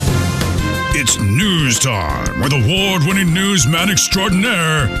It's news time with award-winning newsman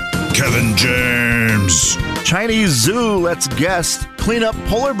extraordinaire, Kevin James. Chinese zoo lets guests clean up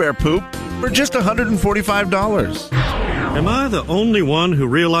polar bear poop for just $145. Am I the only one who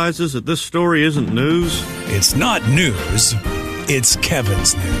realizes that this story isn't news? It's not news. It's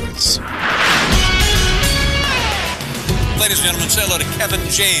Kevin's news. Ladies and gentlemen, say hello to Kevin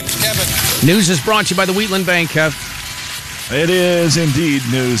James. Kevin. News is brought to you by the Wheatland Bank, Kev. It is indeed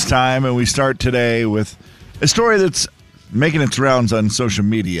news time, and we start today with a story that's making its rounds on social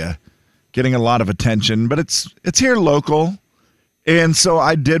media, getting a lot of attention, but it's here local, and so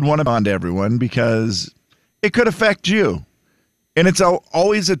I did want to bond everyone because it could affect you, and it's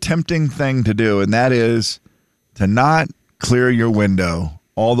always a tempting thing to do, and that is to not clear your window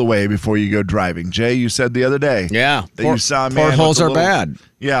all the way before you go driving. Jay, you said the other day, Yeah, that you saw a man portholes with are bad.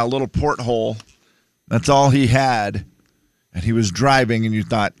 Yeah, a little porthole. That's all he had. And he was driving, and you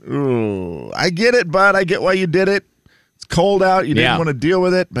thought, ooh, I get it, bud. I get why you did it. It's cold out. You didn't want to deal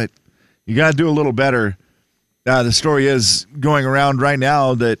with it, but you got to do a little better. The story is going around right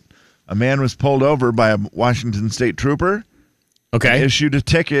now that a man was pulled over by a Washington State trooper. Okay. Issued a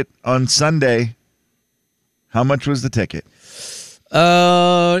ticket on Sunday. How much was the ticket?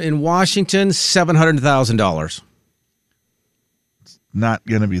 In Washington, $700,000. Not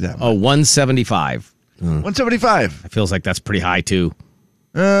going to be that much. Oh, $175. $175. It feels like that's pretty high, too.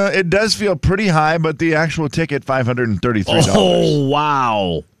 It does feel pretty high, but the actual ticket, $533. Oh,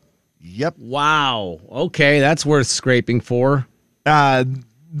 wow. Yep. Wow. Okay, that's worth scraping for. They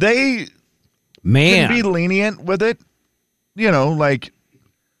can be lenient with it. You know, like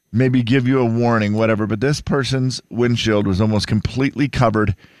maybe give you a warning, whatever. But this person's windshield was almost completely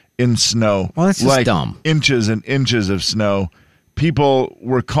covered in snow. Well, that's just like dumb. Inches and inches of snow. People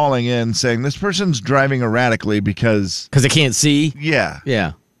were calling in saying this person's driving erratically because they can't see? Yeah.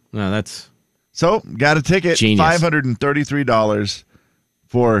 Yeah. No, that's... So, got a ticket, Genius. $533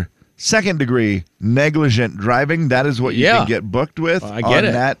 for second-degree negligent driving. That is what you can get booked with I get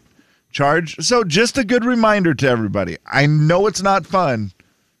on that charge. So, just a good reminder to everybody. I know it's not fun,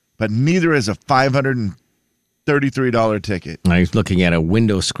 but neither is a $533 ticket. I was looking at a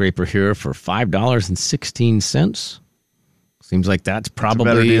window scraper here for $5.16. Seems like that's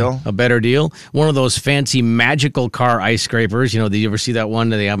probably a better deal. One of those fancy magical car ice scrapers. You know, did you ever see that one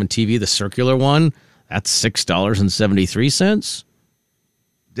that they have on TV, the circular one? That's $6.73.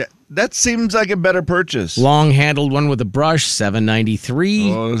 That seems like a better purchase. Long-handled one with a brush,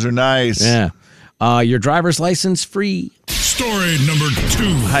 $7.93. Oh, those are nice. Yeah. Your driver's license free. Story number 2.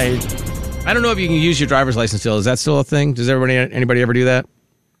 I don't know if you can use your driver's license still. Is that still a thing? Does anybody ever do that?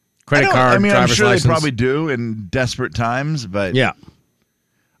 Credit card, driver's I'm sure license. they probably do in desperate times, but yeah.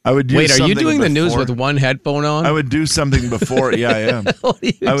 I would use Wait, are you something doing the before. news with one headphone on? I would do something before. Yeah, I am.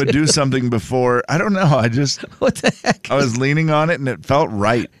 I would do something before. I don't know. What the heck? I was leaning on it, and it felt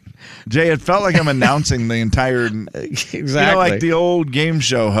right. Jay, it felt like I'm announcing the entire. Exactly. You know, like the old game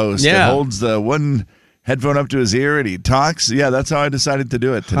show host that holds the one headphone up to his ear and he talks. Yeah, that's how I decided to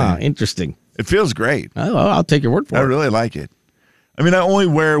do it today. Huh, interesting. It feels great. Oh, I'll take your word for it. I really like it. I mean, I only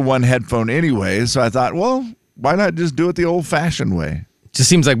wear one headphone anyway, so I thought, well, why not just do it the old-fashioned way? Just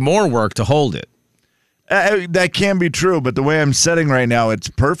seems like more work to hold it. That can be true, but the way I'm sitting right now, it's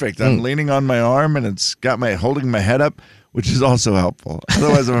perfect. I'm leaning on my arm, and it's got holding my head up, which is also helpful.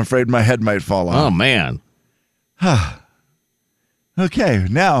 Otherwise, I'm afraid my head might fall off. Oh, man. Okay,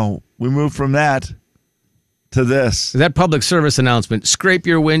 now we move from that to this. That public service announcement, scrape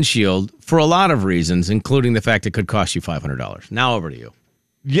your windshield for a lot of reasons, including the fact it could cost you $500. Now over to you.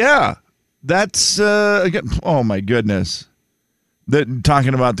 Yeah, that's, again, oh my goodness.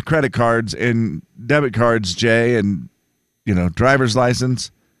 Talking about the credit cards and debit cards, Jay, and, you know, driver's license.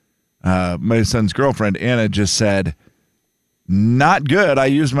 My son's girlfriend, Anna, just said, not good. I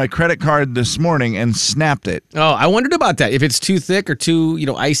used my credit card this morning and snapped it. Oh, I wondered about that. If it's too thick or too,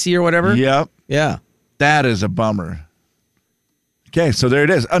 icy or whatever. Yep. Yeah. That is a bummer. Okay, so there it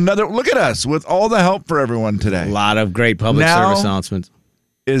is. Look at us with all the help for everyone today. A lot of great public service announcements.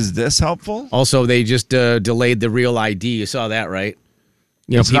 Is this helpful? Also, they just delayed the Real ID. You saw that, right?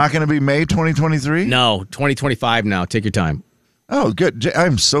 It's not going to be May 2023? No, 2025 now. Take your time. Oh, good.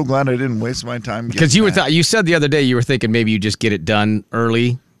 I'm so glad I didn't waste my time. Because you said the other day you were thinking maybe you just get it done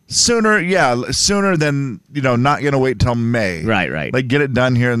early. Sooner than, not going to wait till May. Right. Like get it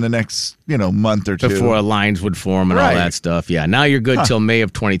done here in the next, month or two. Before lines would form and all that stuff. Yeah, now you're good till May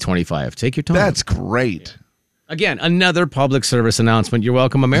of 2025. Take your time. That's great. Again, another public service announcement. You're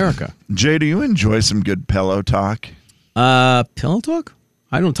welcome, America. Jay, do you enjoy some good pillow talk? Pillow talk?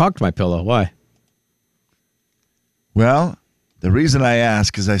 I don't talk to my pillow. Why? Well, The reason I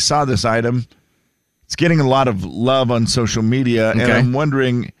ask is I saw this item. It's getting a lot of love on social media, and I'm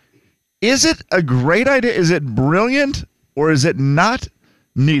wondering, is it a great idea? Is it brilliant, or is it not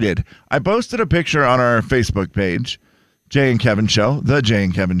needed? I posted a picture on our Facebook page, Jay and Kevin Show, The Jay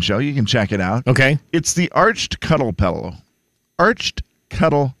and Kevin Show. You can check it out. Okay. It's the Arched Cuddle Pillow. Arched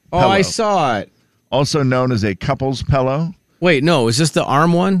Cuddle Pillow. Oh, I saw it. Also known as a couple's pillow. Wait, no, is this the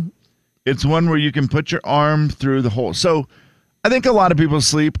arm one? It's one where you can put your arm through the hole. So I think a lot of people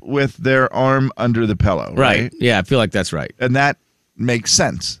sleep with their arm under the pillow, right? Yeah, I feel like that's right. And that makes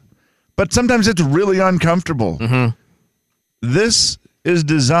sense. But sometimes it's really uncomfortable. Mm-hmm. This is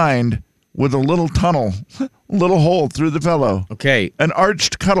designed with a little tunnel, little hole through the pillow. Okay. An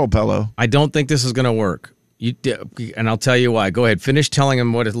arched cuddle pillow. I don't think this is going to work. And I'll tell you why. Go ahead. Finish telling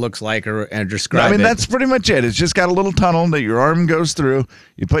them what it looks like and describe it. I mean, that's pretty much it. It's just got a little tunnel that your arm goes through.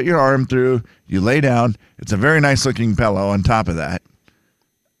 You put your arm through. You lay down. It's a very nice-looking pillow on top of that.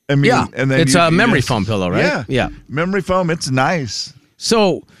 I mean, yeah, and then it's a memory foam pillow, right? Yeah. Yeah. Memory foam, it's nice.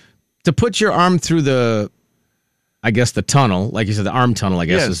 So to put your arm through the tunnel, like you said, the arm tunnel, I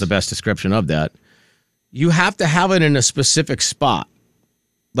guess is the best description of that, you have to have it in a specific spot.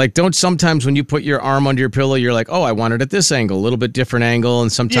 Like, don't sometimes when you put your arm under your pillow, you're like, oh, I want it at this angle, a little bit different angle,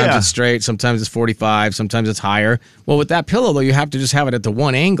 and sometimes it's straight, sometimes it's 45, sometimes it's higher. Well, with that pillow, though, you have to just have it at the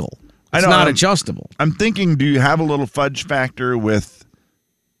one angle. It's not adjustable. I'm thinking, do you have a little fudge factor with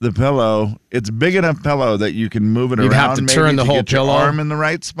the pillow? It's big enough pillow that you can move it around. You'd have to turn the whole pillow. Your arm in the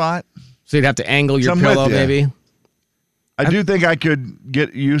right spot. So you'd have to angle your pillow, maybe? I do think I could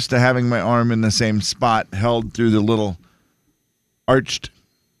get used to having my arm in the same spot held through the little arched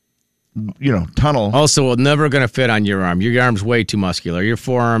tunnel. Also, never going to fit on your arm. Your arm's way too muscular. Your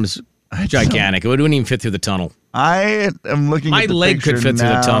forearm's gigantic. It wouldn't even fit through the tunnel. I am looking at the leg could fit now.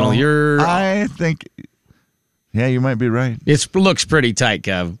 through the tunnel. I think, you might be right. It looks pretty tight,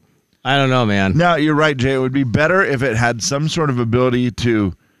 Kev. I don't know, man. No, you're right, Jay. It would be better if it had some sort of ability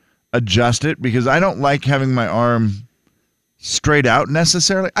to adjust it, because I don't like having my arm straight out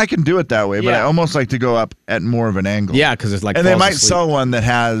necessarily. I can do it that way, but I almost like to go up at more of an angle. Yeah, because it's like, and they might sell one that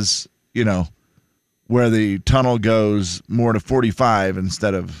has, where the tunnel goes more to 45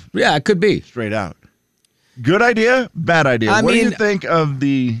 instead of it could be straight out. Good idea, bad idea. What do you think of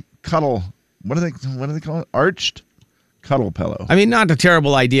the cuddle? What do they call it? Arched cuddle pillow. I mean, not a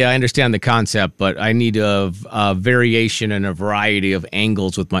terrible idea. I understand the concept, but I need a variation and a variety of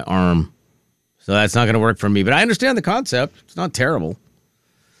angles with my arm. So that's not going to work for me. But I understand the concept. It's not terrible.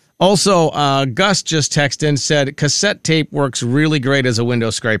 Also, Gus just texted in, said cassette tape works really great as a window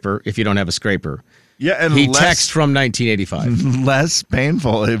scraper if you don't have a scraper. Yeah, and he texted from 1985. Less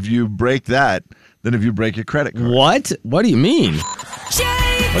painful if you break that than if you break a credit card. What? What do you mean?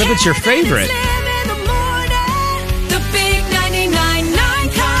 What if it's your favorite?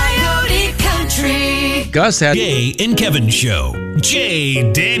 Gus had Jay and Kevin Show.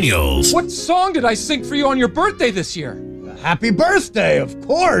 Jay Daniels. What song did I sing for you on your birthday this year? Happy birthday, of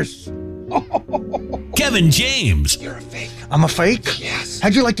course. Kevin James. You're a fake. I'm a fake? Yes.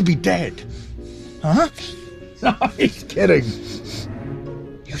 How'd you like to be dead? Huh? No, he's kidding.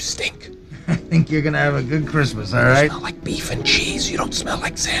 You stink. I think you're going to have a good Christmas, all right? You smell like beef and cheese. You don't smell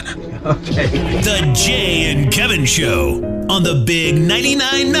like Santa. Okay. The Jay and Kevin Show on the Big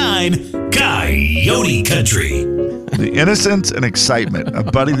 99.9 Coyote Country. The innocence and excitement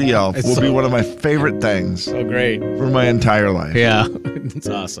of Buddy the Elf will be one of my favorite things. So great. For my entire life. Yeah, it's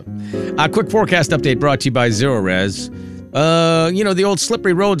awesome. A quick forecast update brought to you by Zero Res. The old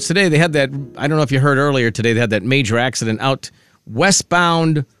slippery roads today, they had that, I don't know if you heard earlier today, they had that major accident out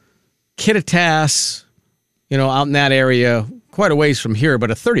westbound Kittitas, out in that area, quite a ways from here, but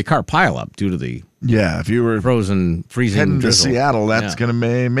a 30-car pileup due to the if you were freezing heading drizzle. to Seattle, that's going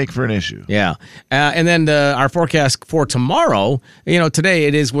to make for an issue. Yeah. And then our forecast for tomorrow, today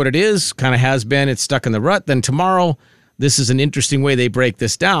it is what it is, kind of has been, it's stuck in the rut. Then tomorrow, this is an interesting way they break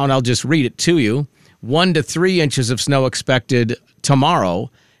this down. I'll just read it to you. 1 to 3 inches of snow expected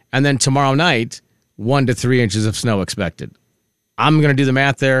tomorrow, and then tomorrow night, 1 to 3 inches of snow expected. I'm going to do the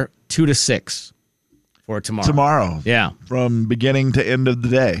math there, 2 to 6 for tomorrow. Tomorrow. Yeah. From beginning to end of the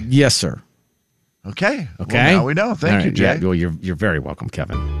day. Yes, sir. Okay. Okay. Well, now we know. Thank you, Jay. Yeah, well, you're very welcome,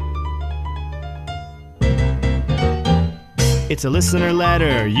 Kevin. It's a listener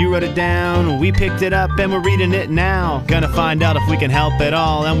letter. You wrote it down. We picked it up and we're reading it now. Gonna find out if we can help at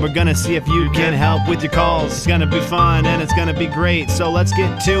all. And we're gonna see if you can help with your calls. It's gonna be fun and it's gonna be great. So let's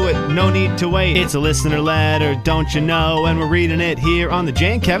get to it. No need to wait. It's a listener letter, don't you know? And we're reading it here on the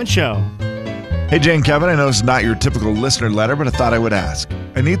Jay and Kevin Show. Hey, Jay and Kevin, I know it's not your typical listener letter, but I thought I would ask.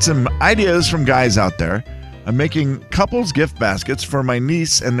 I need some ideas from guys out there I'm making couples gift baskets for my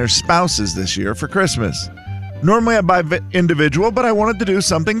niece and their spouses this year for Christmas. Normally I buy individual, but I wanted to do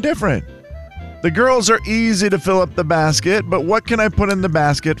something different. The girls are easy to fill up the basket, but what can I put in the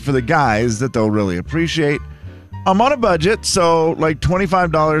basket for the guys that they'll really appreciate? I'm on a budget, so like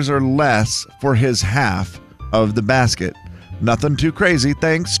 $25 or less for his half of the basket. Nothing too crazy.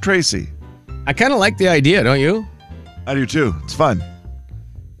 Thanks, Tracy. I kind of like the idea, don't you? I do too. It's fun.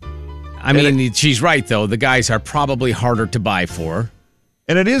 I mean, she's right, though. The guys are probably harder to buy for.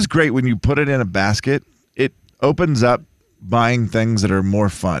 And it is great when you put it in a basket. It opens up buying things that are more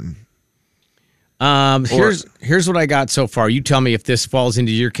fun. Here's what I got so far. You tell me if this falls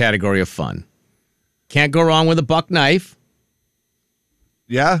into your category of fun. Can't go wrong with a buck knife.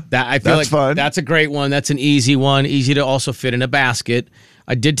 Yeah, I feel like fun. That's a great one. That's an easy one. Easy to also fit in a basket.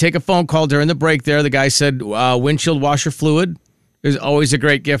 I did take a phone call during the break there. The guy said windshield washer fluid is always a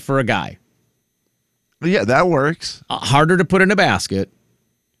great gift for a guy. Yeah, that works. Harder to put in a basket.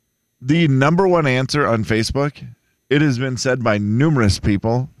 The number one answer on Facebook, it has been said by numerous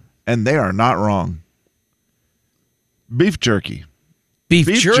people, and they are not wrong. Beef jerky. Beef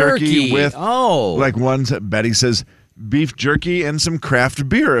jerky with, like ones that Betty says, beef jerky and some craft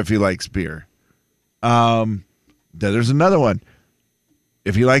beer if he likes beer. Then there's another one.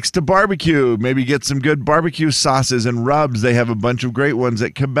 If he likes to barbecue, maybe get some good barbecue sauces and rubs. They have a bunch of great ones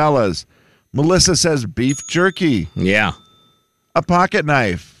at Cabela's. Melissa says beef jerky. Yeah. A pocket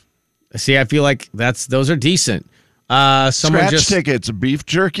knife. See, I feel like those are decent. Scratch tickets, beef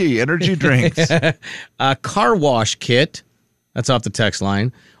jerky, energy drinks. A car wash kit. That's off the text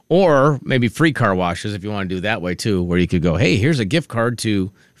line. Or maybe free car washes if you want to do that way too, where you could go, hey, here's a gift card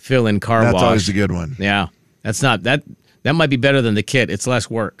to fill in car wash. That's always a good one. Yeah. That might be better than the kit. It's less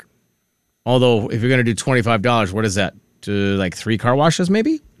work. Although, if you're going to do $25, what is that? To like 3 car washes,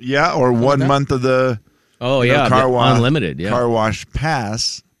 maybe? Yeah, or 1 month of the car wash unlimited. Yeah, car wash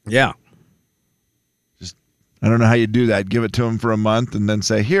pass. Yeah. Just I don't know how you do that. Give it to them for a month and then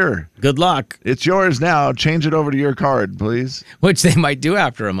say, here. Good luck. It's yours now. Change it over to your card, please. Which they might do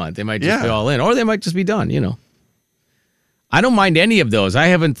after a month. They might just be all in, or they might just be done. I don't mind any of those. I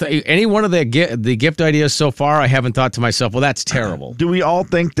haven't any one of the gift ideas so far. I haven't thought to myself, well, that's terrible. Do we all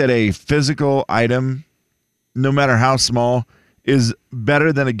think that a physical item, no matter how small, is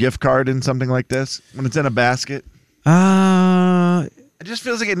better than a gift card in something like this when it's in a basket? It just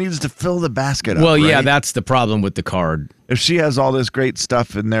feels like it needs to fill the basket up. Well, yeah, right? that's the problem with the card. If she has all this great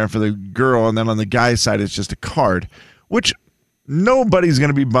stuff in there for the girl, and then on the guy's side it's just a card, which nobody's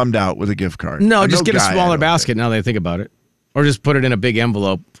going to be bummed out with a gift card. No, just get a smaller basket now that I think about it. Or just put it in a big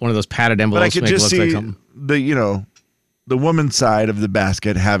envelope, one of those padded envelopes. But I could just see like something. the woman's side of the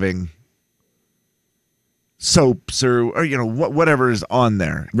basket having soaps or whatever is on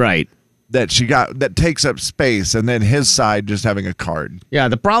there. Right. That she got that takes up space, and then his side just having a card. Yeah,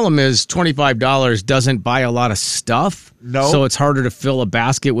 the problem is $25 doesn't buy a lot of stuff. No. So it's harder to fill a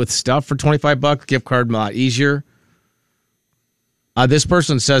basket with stuff for $25. Gift card a lot easier. This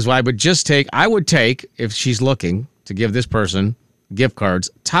person says, well, I would take, if she's looking to give this person gift cards,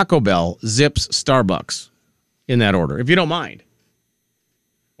 Taco Bell, Zips, Starbucks, in that order, if you don't mind.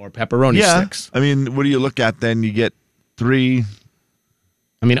 Or pepperoni sticks. I mean, what do you look at then? You get 3.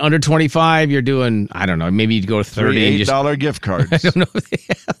 I mean, under 25, you're doing, I don't know, maybe you'd go 30. $8 gift cards. I don't know.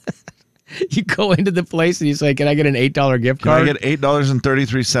 You go into the place and you say, can I get an $8 gift card? Can I get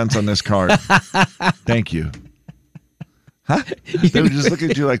 $8.33 on this card? Thank you. Huh? They would just look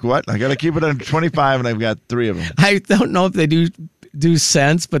at you like, what? I got to keep it under 25 and I've got 3 of them. I don't know if they do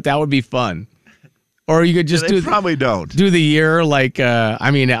cents, but that would be fun. Or you could just probably don't. Do the year like,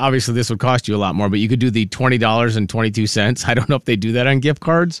 obviously this would cost you a lot more, but you could do the $20.22. I don't know if they do that on gift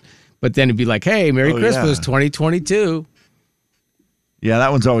cards, but then it'd be like, hey, Merry Christmas 2022. Yeah,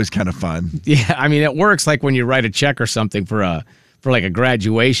 that one's always kind of fun. Yeah, I mean, it works like when you write a check or something for like a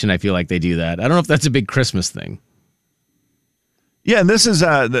graduation. I feel like they do that. I don't know if that's a big Christmas thing. Yeah, and this is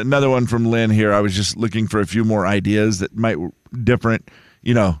another one from Lynn here. I was just looking for a few more ideas that might different,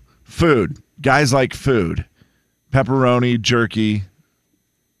 food. Guys like food, pepperoni, jerky.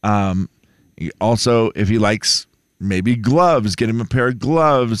 Also, if he likes maybe gloves, get him a pair of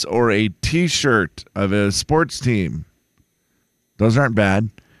gloves or a T-shirt of a sports team. Those aren't bad.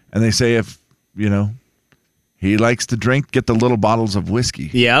 And they say if, he likes to drink, get the little bottles of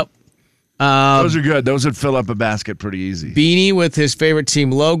whiskey. Yep. Those are good. Those would fill up a basket pretty easy. Beanie with his favorite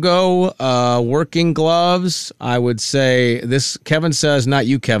team logo, working gloves. I would say this, Kevin says, not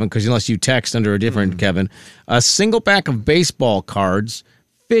you, Kevin, because unless you text under a different Kevin, a single pack of baseball cards,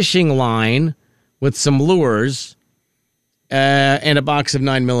 fishing line with some lures, and a box of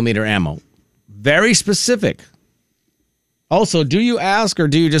 9mm ammo. Very specific. Also, do you ask or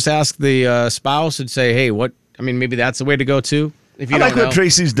do you just ask the spouse and say, hey, what? I mean, maybe that's the way to go too. If you I like don't know. what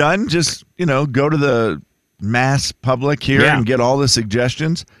Tracy's done. Just, go to the mass public here and get all the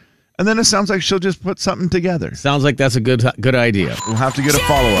suggestions. And then it sounds like she'll just put something together. Sounds like that's a good idea. We'll have to get a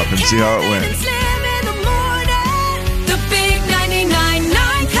follow-up and see how it went. The big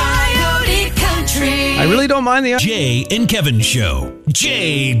 99.9 Coyote Country. I really don't mind the Jay and Kevin Show.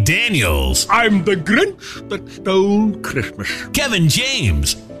 Jay Daniels. I'm the Grinch that stole Christmas. Kevin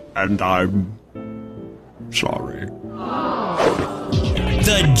James. And I'm sorry.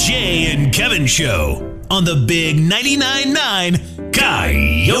 The Jay and Kevin Show on the big 99.9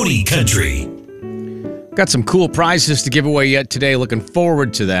 Coyote Country. Got some cool prizes to give away yet today. Looking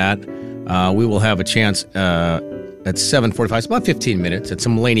forward to that. We will have a chance at 7:45. It's about 15 minutes at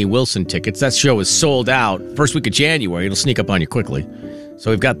some Lainey Wilson tickets. That show is sold out. First week of January. It'll sneak up on you quickly. So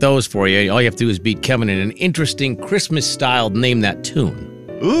we've got those for you. All you have to do is beat Kevin in an interesting Christmas-styled Name That Tune.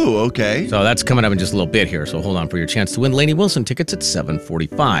 Ooh, okay. So that's coming up in just a little bit here. So hold on for your chance to win Lainey Wilson tickets at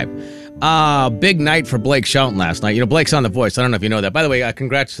 7:45. Big night for Blake Shelton last night. Blake's on The Voice. I don't know if you know that. By the way,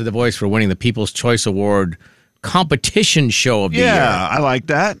 congrats to The Voice for winning the People's Choice Award competition show of the year. Yeah, I like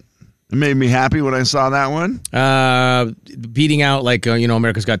that. It made me happy when I saw that one. Beating out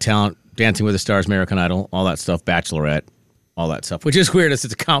America's Got Talent, Dancing with the Stars, American Idol, all that stuff, Bachelorette, all that stuff. Which is weird.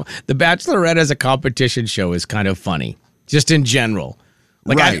 The Bachelorette as a competition show is kind of funny, just in general.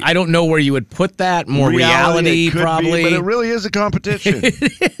 Like, right. I don't know where you would put that. More reality probably. But it really is a competition.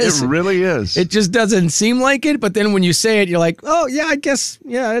 It really is. It just doesn't seem like it. But then when you say it, you're like, oh, yeah, I guess,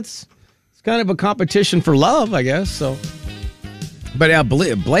 yeah, it's kind of a competition for love, I guess. So, but yeah,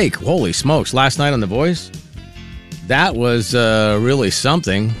 Blake, holy smokes, last night on The Voice, that was really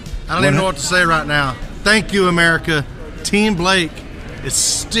something. I don't even know what to say right now. Thank you, America. Team Blake is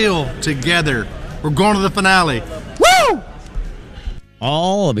still together. We're going to the finale. Woo!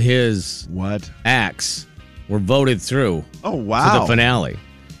 All of his acts were voted through. Oh, wow. To the finale.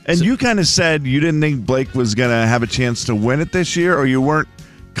 And you kind of said you didn't think Blake was going to have a chance to win it this year, or you weren't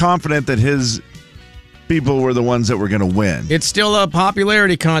confident that his people were the ones that were going to win. It's still a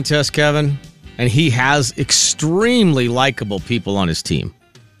popularity contest, Kevin, and he has extremely likable people on his team.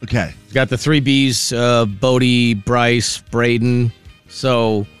 Okay. He's got the 3 Bs, Bodie, Bryce, Braden.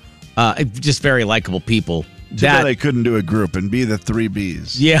 So just very likable people. Too bad they couldn't do a group and be the 3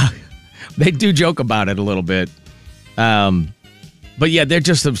 Bs. Yeah, they do joke about it a little bit. But yeah, they're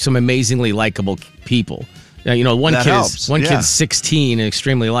just some amazingly likable people. One kid's 16 and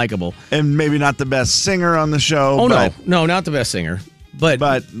extremely likable. And maybe not the best singer on the show. Oh, no, not the best singer.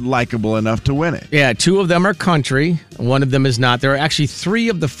 But likable enough to win it. Yeah, 2 of them are country. One of them is not. There are actually 3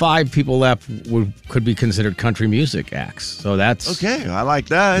 of the 5 people left could be considered country music acts. So that's... Okay, I like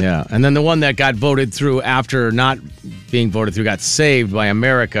that. Yeah, and then the one that got voted through after not being voted through, got saved by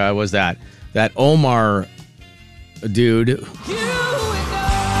America, was that Omar dude.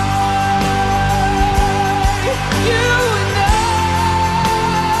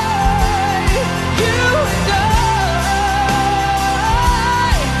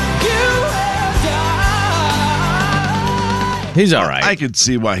 He's all right. I could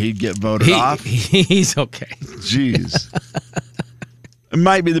see why he'd get voted off. He's okay. Jeez. It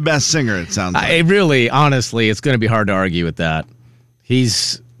might be the best singer, it sounds like. Honestly, it's going to be hard to argue with that.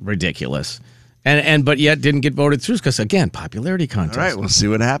 He's ridiculous. But yet didn't get voted through because, again, popularity contest. All right, we'll see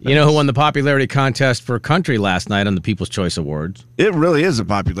what happens. You know who won the popularity contest for country last night on the People's Choice Awards? It really is a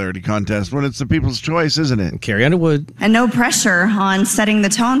popularity contest when it's the People's Choice, isn't it? Carrie Underwood. And no pressure on setting the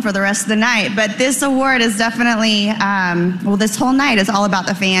tone for the rest of the night. But this award is definitely, this whole night is all about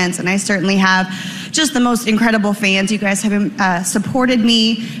the fans. And I certainly have just the most incredible fans. You guys have supported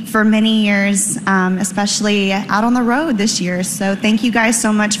me for many years, especially out on the road this year. So thank you guys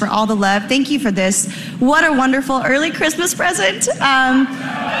so much for all the love. Thank you for this. What a wonderful early Christmas present.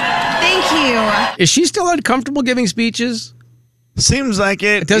 Thank you. Is she still uncomfortable giving speeches? Seems like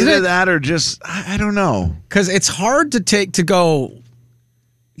it. Doesn't Either it? that or just, I don't know. Because it's hard to go,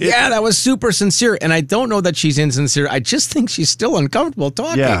 yeah, that was super sincere. And I don't know that she's insincere. I just think she's still uncomfortable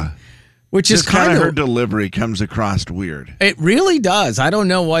talking. Yeah. Which just is kind of her delivery comes across weird. It really does. I don't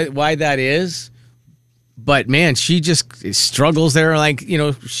know why that is. But, man, she just struggles there. Like,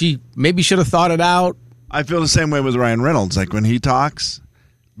 she maybe should have thought it out. I feel the same way with Ryan Reynolds. Like, when he talks,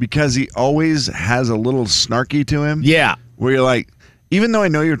 because he always has a little snarky to him. Yeah. Where you're like, even though I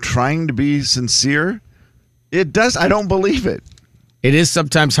know you're trying to be sincere, I don't believe it. It is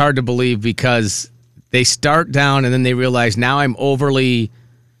sometimes hard to believe because they start down and then they realize now I'm overly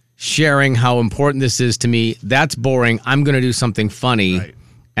sharing how important this is to me. That's boring. I'm going to do something funny. Right.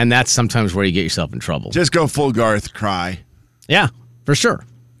 And that's sometimes where you get yourself in trouble. Just go full Garth, cry. Yeah, for sure.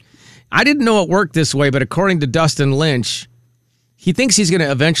 I didn't know it worked this way, but according to Dustin Lynch, he thinks he's going to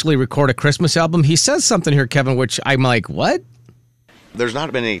eventually record a Christmas album. He says something here, Kevin, which I'm like, what? There's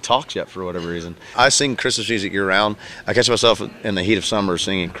not been any talks yet for whatever reason. I sing Christmas music year-round. I catch myself in the heat of summer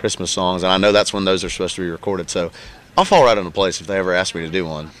singing Christmas songs, and I know that's when those are supposed to be recorded, so I'll fall right into place if they ever ask me to do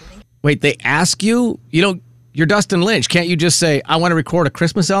one. Wait, they ask you? You're Dustin Lynch. Can't you just say, I want to record a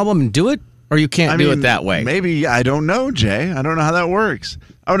Christmas album and do it? Or you can't do it that way? Maybe. I don't know, Jay. I don't know how that works.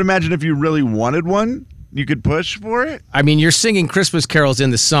 I would imagine if you really wanted one, you could push for it. I mean, you're singing Christmas carols in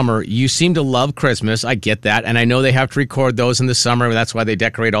the summer. You seem to love Christmas. I get that. And I know they have to record those in the summer. That's why they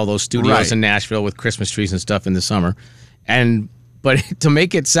decorate all those studios in Nashville with Christmas trees and stuff in the summer. But to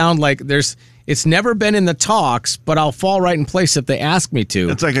make it sound like it's never been in the talks, but I'll fall right in place if they ask me to.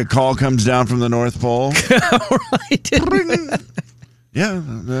 It's like a call comes down from the North Pole. Right. Yeah.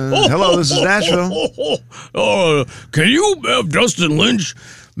 Hello, this is Nashville. Can you have Dustin Lynch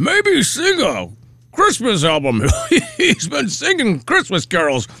maybe sing a Christmas album? He's been singing Christmas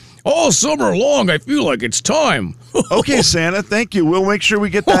carols all summer long. I feel like it's time. Okay, Santa, thank you. We'll make sure we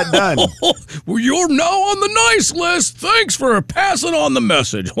get that done. Well, you're now on the nice list. Thanks for passing on the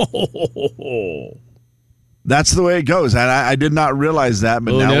message. That's the way it goes. And I did not realize that,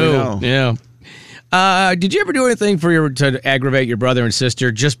 but now we know. Yeah. Did you ever do anything to aggravate your brother and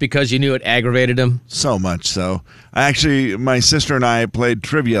sister just because you knew it aggravated them? So much so. My sister and I played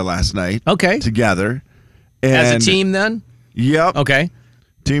trivia last night. Okay. Together. As a team then? Yep. Okay.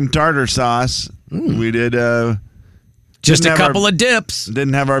 Team Tartar Sauce. We did. Just a couple of dips.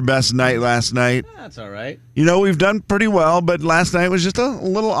 Didn't have our best night last night. That's all right. We've done pretty well, but last night was just a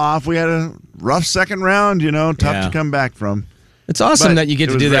little off. We had a rough second round, tough to come back from. It's awesome that you get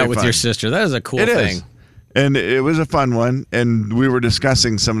to do that with your sister. That is a cool thing. Is. And it was a fun one. And we were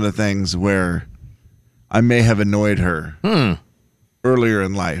discussing some of the things where I may have annoyed her earlier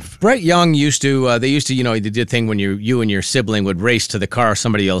in life. Brett Young used to, they did a thing when you and your sibling would race to the car.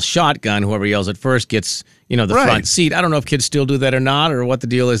 Somebody yells shotgun. Whoever yells it first gets, the front seat. I don't know if kids still do that or not or what the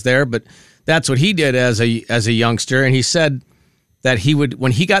deal is there, but that's what he did as a youngster. And he said that he would,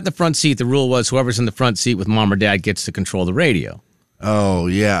 when he got in the front seat, the rule was whoever's in the front seat with mom or dad gets to control the radio. Oh,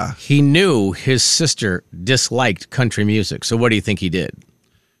 yeah. He knew his sister disliked country music. So what do you think he did?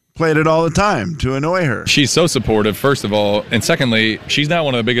 Played it all the time to annoy her. She's so supportive, first of all. And secondly, she's now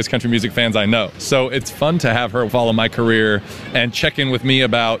one of the biggest country music fans I know. So it's fun to have her follow my career and check in with me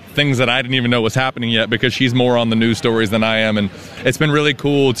about things that I didn't even know was happening yet because she's more on the news stories than I am. And it's been really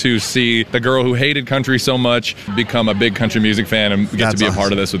cool to see the girl who hated country so much become a big country music fan and get to be a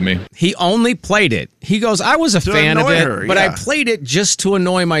part of this with me. He only played it. He goes, I was a fan of it, but I played it just to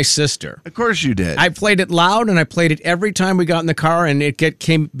annoy my sister. Of course you did. I played it loud, and I played it every time we got in the car, and it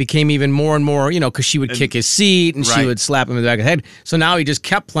became even more and more, because she would kick his seat, and she would slap him in the back of the head. So now he just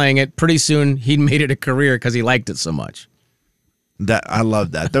kept playing it. Pretty soon, he made it a career because he liked it so much. I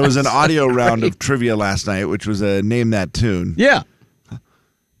love that. There was an audio round of trivia last night, which was a Name That Tune. Yeah.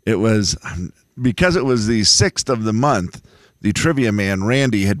 It was, because it was the 6th of the month, the trivia man,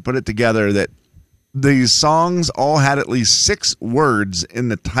 Randy, had put it together that these songs all had at least 6 words in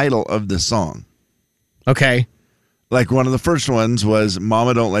the title of the song. Okay. Like one of the first ones was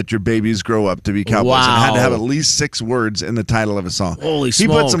Mama Don't Let Your Babies Grow Up to Be Cowboys. Wow. It had to have at least 6 words in the title of a song. Holy smokes. He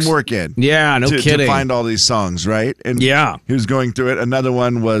put some work in. Yeah, no kidding. To find all these songs, right? And yeah. He was going through it. Another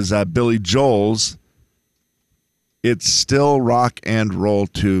one was Billy Joel's It's Still Rock and Roll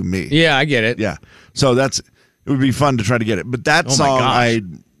to Me. Yeah, I get it. Yeah. So it would be fun to try to get it. But that song, I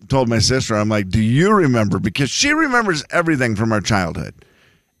told my sister, I'm like, do you remember? Because she remembers everything from our childhood.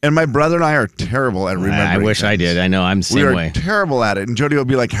 And my brother and I are terrible at remembering I wish things. I did. I know. I'm the same way. We are terrible at it. And Jody will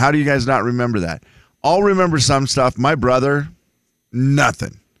be like, how do you guys not remember that? I'll remember some stuff. My brother,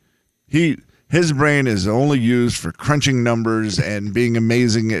 nothing. His brain is only used for crunching numbers and being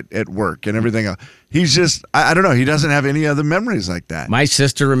amazing at work and everything else. He's just, I don't know. He doesn't have any other memories like that. My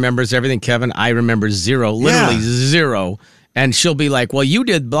sister remembers everything, Kevin. I remember zero, literally zero. And she'll be like, well, you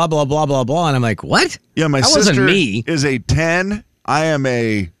did blah, blah, blah, blah, blah. And I'm like, what? Yeah, my sister is a 10. I am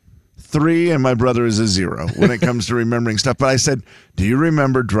a 3, and my brother is a 0 when it comes to remembering stuff. But I said, do you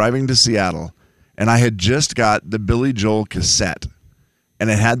remember driving to Seattle? And I had just got the Billy Joel cassette,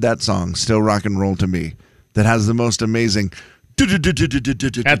 and it had that song, Still Rock and Roll to Me, that has the most amazing... At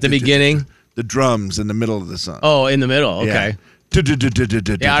the beginning? The drums in the middle of the song. Oh, in the middle. Okay.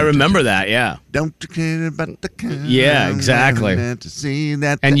 Yeah, I remember that, yeah. Don't forget about the kind. Yeah, exactly. To see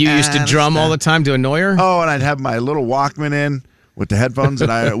that and you used to drum all the time to annoy her? Oh, and I'd have my little Walkman in with the headphones,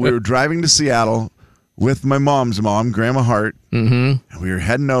 and we were driving to Seattle with my mom's mom, Grandma Hart. Mm-hmm. And we were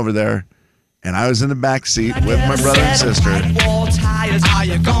heading over there, and I was in the back seat with my brother and sister. Are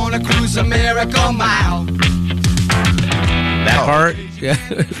you gonna cruise a miracle mile? That part? Yeah.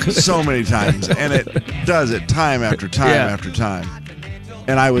 So many times. And it does it time after time after time.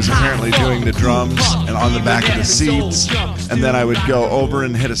 And I was apparently doing the drums and on the back of the seats. And then I would go over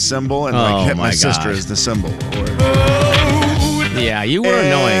and hit a cymbal and hit my sister as the cymbal. Yeah, you were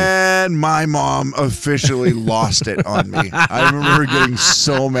annoying. And my mom officially lost it on me. I remember her getting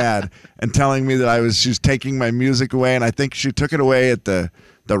so mad and telling me that she was taking my music away, and I think she took it away at the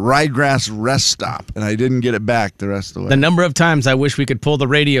Ryegrass rest stop, and I didn't get it back the rest of the way. The number of times I wish we could pull the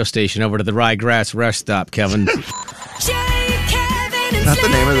radio station over to the Ryegrass rest stop, Kevin. Not the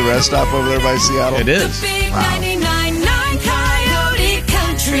name of the rest stop over there by Seattle? It is. Wow. 99.9 Coyote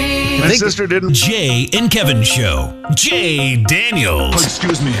Country. My sister didn't. Jay and Kevin Show. Jay Daniels. Oh,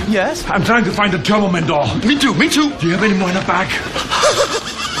 excuse me. Yes? I'm trying to find the Turbo Man doll. Me too. Do you have any more in the back?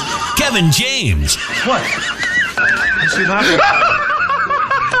 Kevin James. What? Is he laughing?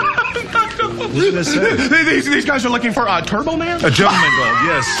 These guys are looking for a Turbo Man? A Turbo Man doll,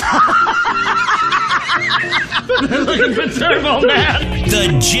 yes. They're looking for Turbo Man.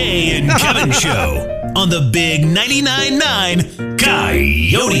 The Jay and Kevin Show on the Big 99.9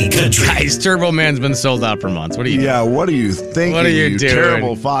 Coyote Country. Guys, Turbo Man's been sold out for months. What are you doing? Yeah, what are you thinking? What are you doing?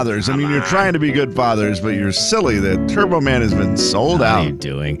 Terrible fathers. I mean, you're trying to be good fathers, but you're silly. The Turbo Man has been sold out. What are you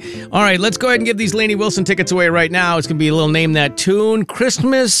doing? All right, let's go ahead and give these Lainey Wilson tickets away right now. It's going to be a little Name That Tune.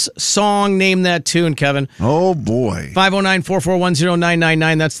 Christmas song, Name That Tune, Kevin. Oh, boy.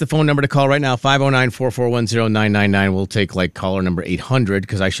 509-441-0999. That's the phone number to call right now. 509-441-0999. We'll take like caller number 800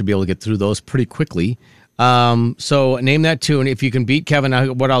 because I should be able to get through those pretty quickly. So name that tune. If you can beat Kevin,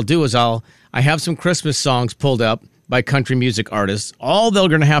 what I'll do is I have some Christmas songs pulled up by country music artists. All they're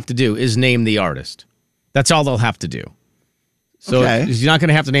going to have to do is name the artist. That's all they'll have to do. So you're not going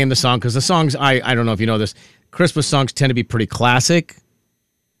to have to name the song because the songs, I don't know if you know this, Christmas songs tend to be pretty classic.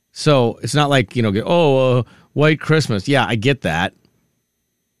 So it's not like, White Christmas. Yeah, I get that.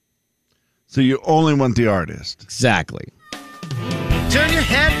 So you only want the artist. Exactly. Turn your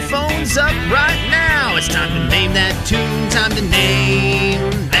headphones up right now. It's time to name that tune. Time to name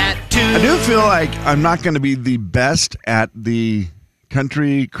that tune. I do feel like I'm not going to be the best at the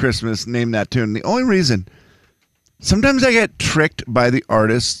country Christmas Name That Tune. The only reason, sometimes I get tricked by the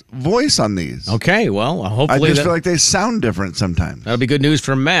artist's voice on these. Okay, well, hopefully I just feel like they sound different sometimes. That'll be good news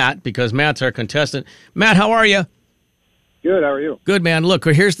for Matt because Matt's our contestant. Matt, how are you? Good, how are you? Good, man. Look,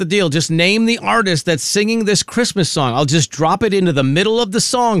 here's the deal. Just name the artist that's singing this Christmas song. I'll just drop it into the middle of the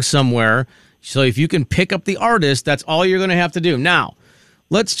song somewhere. So if you can pick up the artist, that's all you're going to have to do. Now,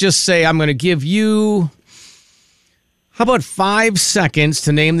 let's just say I'm going to give you, how about 5 seconds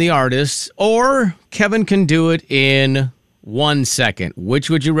to name the artist? Or Kevin can do it in 1 second. Which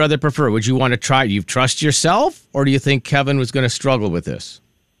would you rather prefer? Would you want to try? Do you trust yourself? Or do you think Kevin was going to struggle with this?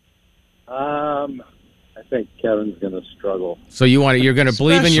 I think Kevin's going to struggle. So you're going to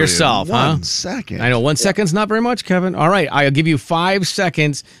believe in yourself, huh? 1 second. I know 1 second's not very much, Kevin. All right, I'll give you 5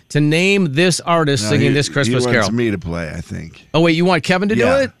 seconds to name this artist singing this Christmas carol. He wants me to play, I think. Oh wait, you want Kevin to do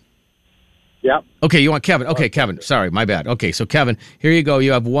it? Yeah. Okay, you want Kevin. Okay, Kevin. Sorry, my bad. Okay, so Kevin, here you go.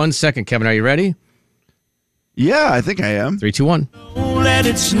 You have 1 second. Kevin, are you ready? Yeah, I think I am. 3, 2, 1. Let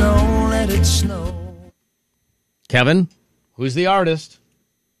it snow, let it snow. Kevin, who's the artist?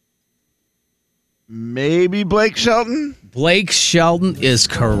 Maybe Blake Shelton? Blake Shelton is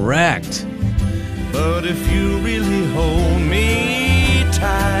correct. But if you really hold me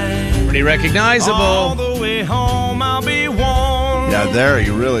tight, pretty recognizable. All the way home I'll be warm. Yeah, there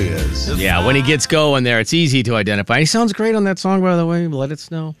he really is. Yeah, when he gets going there, it's easy to identify. He sounds great on that song, by the way. Let It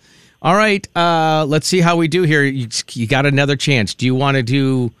Snow. All right, let's see how we do here. You got another chance. Do you want to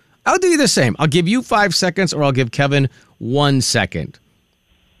do... I'll do the same. I'll give you 5 seconds, or I'll give Kevin 1 second.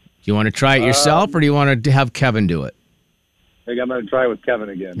 Do you want to try it yourself, or do you want to have Kevin do it? I think I'm going to try with Kevin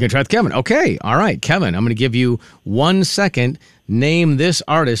again. You're going to try with Kevin. Okay. All right, Kevin, I'm going to give you 1 second. Name this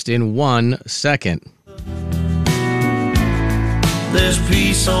artist in 1 second. There's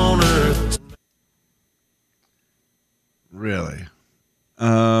peace on earth. Really?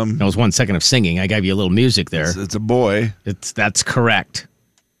 That was 1 second of singing. I gave you a little music there. It's a boy. That's correct.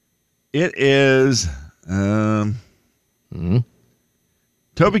 It is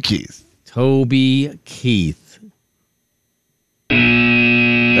Toby Keith. Toby Keith.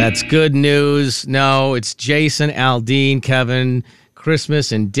 That's good news. No, it's Jason Aldean, Kevin.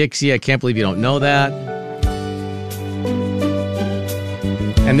 Christmas in Dixie. I can't believe you don't know that.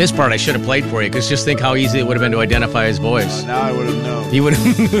 And this part I should have played for you, because just think how easy it would have been to identify his voice. Now I would have known. He would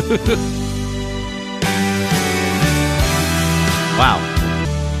have. Wow.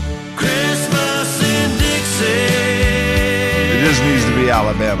 Christmas in Dixie. It just needs to be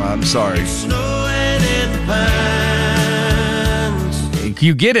Alabama. I'm sorry. Snowing in the pines.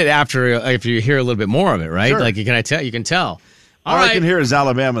 You get it after if you hear a little bit more of it, right? Sure. Like you can tell. All I can hear is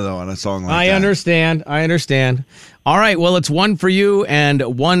Alabama, though, on a song like that. I understand. All right, well, it's one for you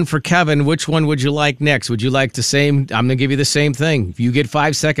and one for Kevin. Which one would you like next? Would you like the same? I'm going to give you the same thing. If you get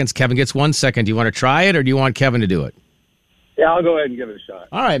 5 seconds, Kevin gets 1 second. Do you want to try it, or do you want Kevin to do it? Yeah, I'll go ahead and give it a shot.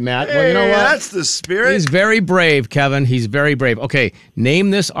 All right, Matt. Hey, well, you know what? That's the spirit. He's very brave, Kevin. He's very brave. Okay, name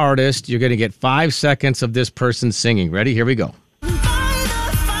this artist. You're going to get 5 seconds of this person singing. Ready? Here we go.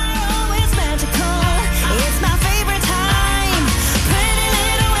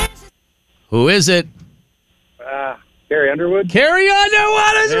 Who is it? Carrie Underwood. Carrie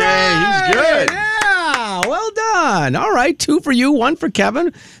Underwood is right. He's good. Yeah, well done. All right, 2 for you, 1 for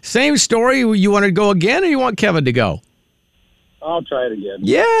Kevin. Same story. You want to go again, or you want Kevin to go? I'll try it again.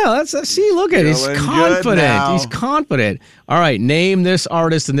 Yeah, see, look at it. He's confident. He's confident. All right, name this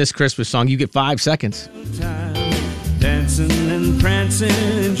artist in this Christmas song. You get 5 seconds. Dancing and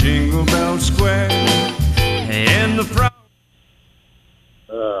prancing, Jingle Bell Square, and the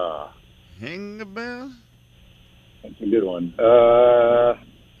Hang the bell. That's a good one.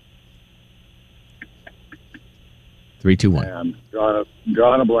 3, 2, 1. I'm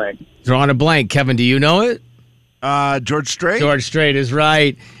drawing a blank. Drawing a blank. Kevin, do you know it? George Strait. George Strait is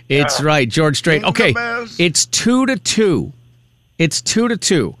right. It's right. George Strait. Okay, it's 2-2. It's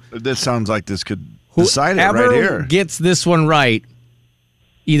 2-2. This sounds like this could decide it right Whoever here. gets this one right,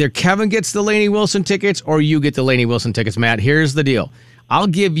 either Kevin gets the Lainey Wilson tickets or you get the Lainey Wilson tickets, Matt. Here's the deal. I'll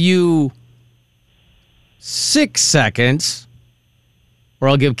give you 6 seconds, or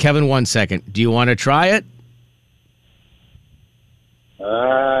I'll give Kevin 1 second. Do you want to try it?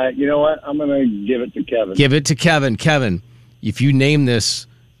 You know what? I'm going to give it to Kevin. Give it to Kevin. Kevin, if you name this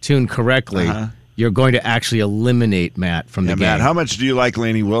tune correctly, you're going to actually eliminate Matt from the game. Matt, how much do you like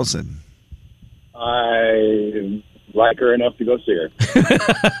Lainey Wilson? I like her enough to go see her.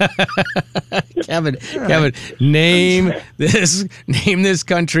 Kevin, name this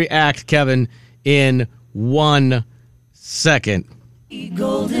country act, Kevin, in 1 second.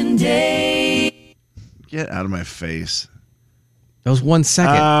 Golden Day. Get out of my face. That was 1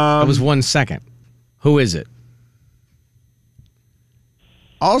 second. That was 1 second. Who is it?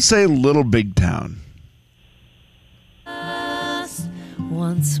 I'll say Little Big Town.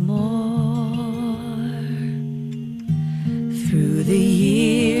 Once more. Through the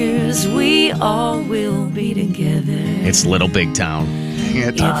years, we all will be together. It's Little Big Town. I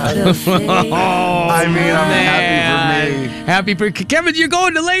mean, I'm happy for me. Happy for Kevin. You're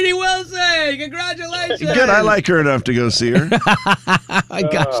going to Lainey Wilson. Congratulations. Good. I like her enough to go see her.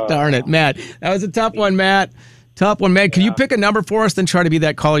 Gosh darn it, Matt. That was a tough one, Matt. Tough one, Matt. Can you pick a number for us, then try to be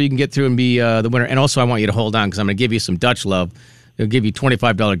that caller you can get through and be the winner? And also, I want you to hold on because I'm going to give you some Dutch love. They'll give you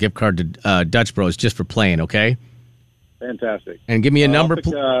 $25 gift card to Dutch Bros just for playing, okay? Fantastic. And give me a number.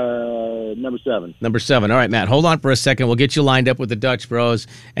 Number 7. Number 7. All right, Matt. Hold on for a second. We'll get you lined up with the Dutch Bros.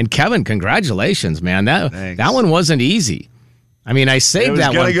 And Kevin, congratulations, man. That one wasn't easy. I mean, I saved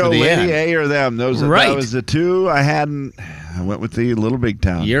that one for the end. It was going to go Lady A or them. That was the 2 I hadn't. I went with the Little Big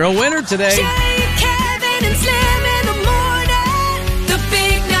Town. You're a winner today. Jay, Kevin, and Slim in the morning. The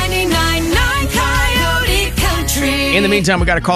big 99.9 Coyote Country. In the meantime, we got a call.